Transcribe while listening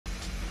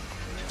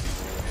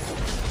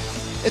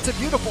It's a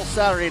beautiful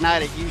Saturday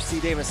night at UC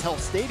Davis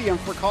Health Stadium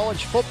for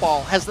college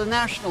football as the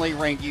nationally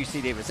ranked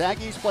UC Davis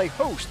Aggies play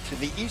host to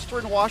the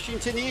Eastern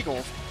Washington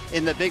Eagles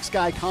in the Big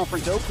Sky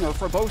Conference opener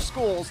for both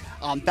schools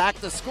on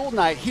back-to-school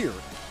night here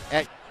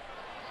at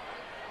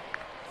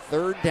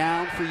third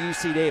down for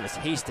UC Davis.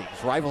 Hastings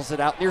rifles it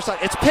out near side.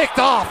 It's picked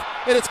off,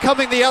 and it's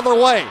coming the other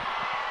way.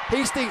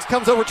 Hastings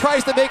comes over,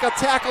 tries to make a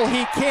tackle.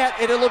 He can't,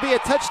 and it'll be a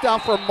touchdown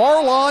for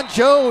Marlon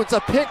Jones,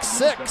 a pick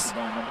six.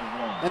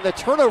 And the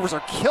turnovers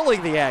are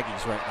killing the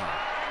Aggies right now.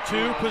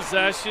 2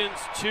 possessions,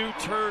 2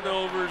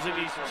 turnovers,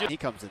 and he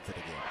comes into the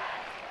game.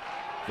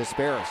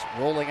 Vesperis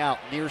rolling out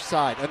near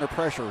side, under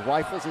pressure,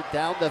 rifles it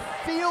down the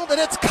field, and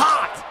it's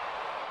caught!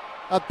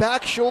 A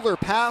back shoulder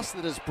pass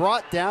that is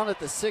brought down at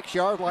the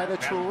 6-yard line, a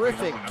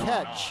terrific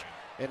catch,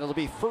 and it'll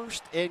be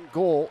 1st and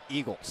goal,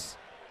 Eagles.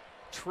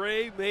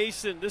 Trey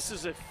Mason, this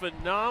is a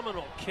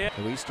phenomenal catch.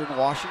 Eastern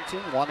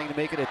Washington wanting to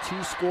make it a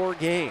 2-score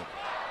game.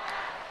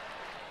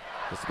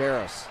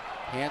 Vesperis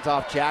hands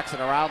off Jackson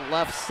around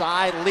left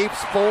side,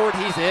 leaps forward,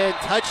 he's in.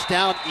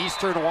 Touchdown,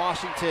 Eastern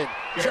Washington.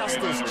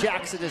 Justice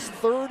Jackson, his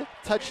 3rd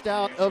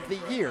touchdown of the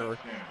year,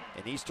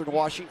 and Eastern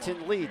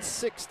Washington leads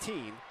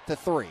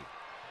 16-3.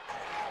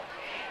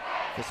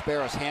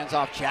 Vesperis hands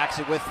off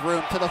Jackson with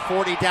room to the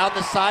 40, down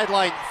the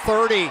sideline,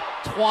 30,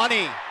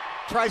 20.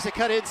 Tries to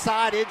cut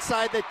inside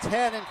the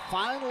 10, and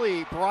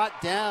finally brought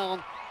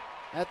down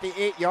at the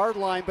 8-yard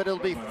line, but it'll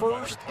be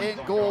 1st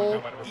and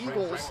goal,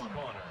 Eagles,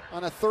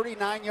 on a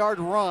 39-yard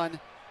run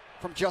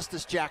from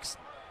Justice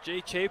Jackson.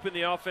 Jay Chapin,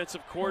 the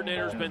offensive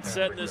coordinator, has been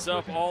setting this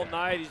up all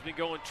night. He's been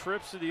going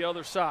trips to the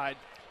other side.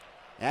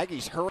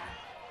 Aggies hurry.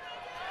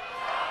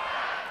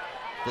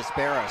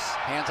 Vesperis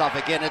hands off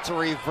again. It's a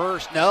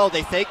reverse. No,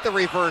 they fake the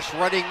reverse,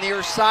 running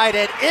near side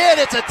and in.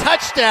 It's a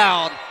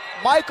touchdown.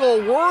 Michael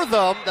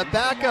Wortham, the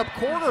backup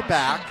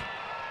quarterback,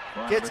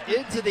 gets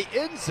into the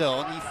end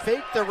zone. He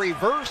faked the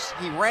reverse.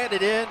 He ran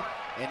it in.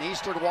 And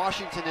Eastern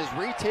Washington has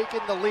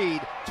retaken the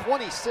lead,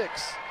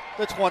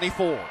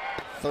 26-24.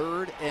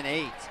 3rd and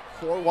 8,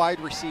 4 wide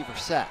receiver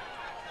set.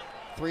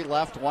 3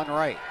 left, 1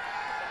 right.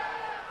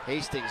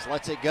 Hastings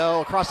lets it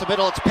go across the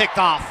middle. It's picked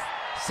off.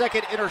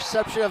 2nd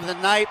interception of the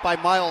night by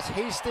Miles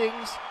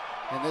Hastings.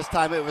 And this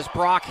time it was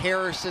Brock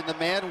Harrison, the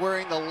man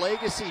wearing the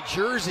legacy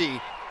jersey.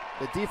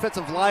 The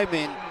defensive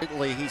lineman,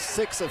 he's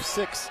 6 of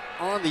 6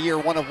 on the year,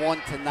 1 of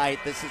 1 tonight.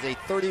 This is a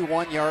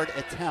 31-yard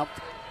attempt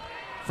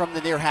from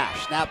the near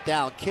hash. Snap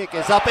down, kick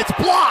is up, it's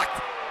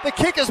blocked! The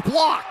kick is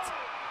blocked!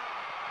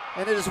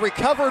 And it is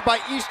recovered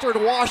by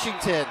Eastern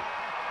Washington.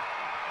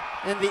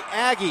 And the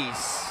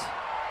Aggies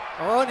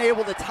are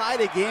unable to tie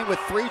the game with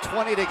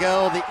 3:20 to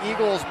go. The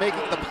Eagles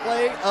making the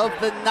play of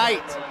the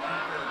night.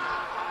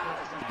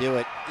 Do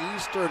it.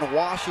 Eastern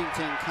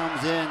Washington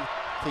comes in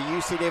to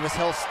UC Davis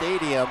Health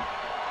Stadium,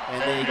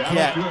 and they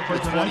get the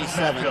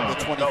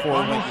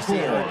 27-24 win. You see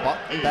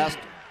Aaron Best.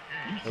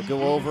 They'll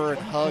go over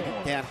and hug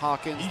Dan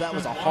Hawkins. That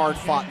was a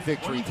hard-fought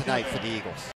victory tonight for the Eagles.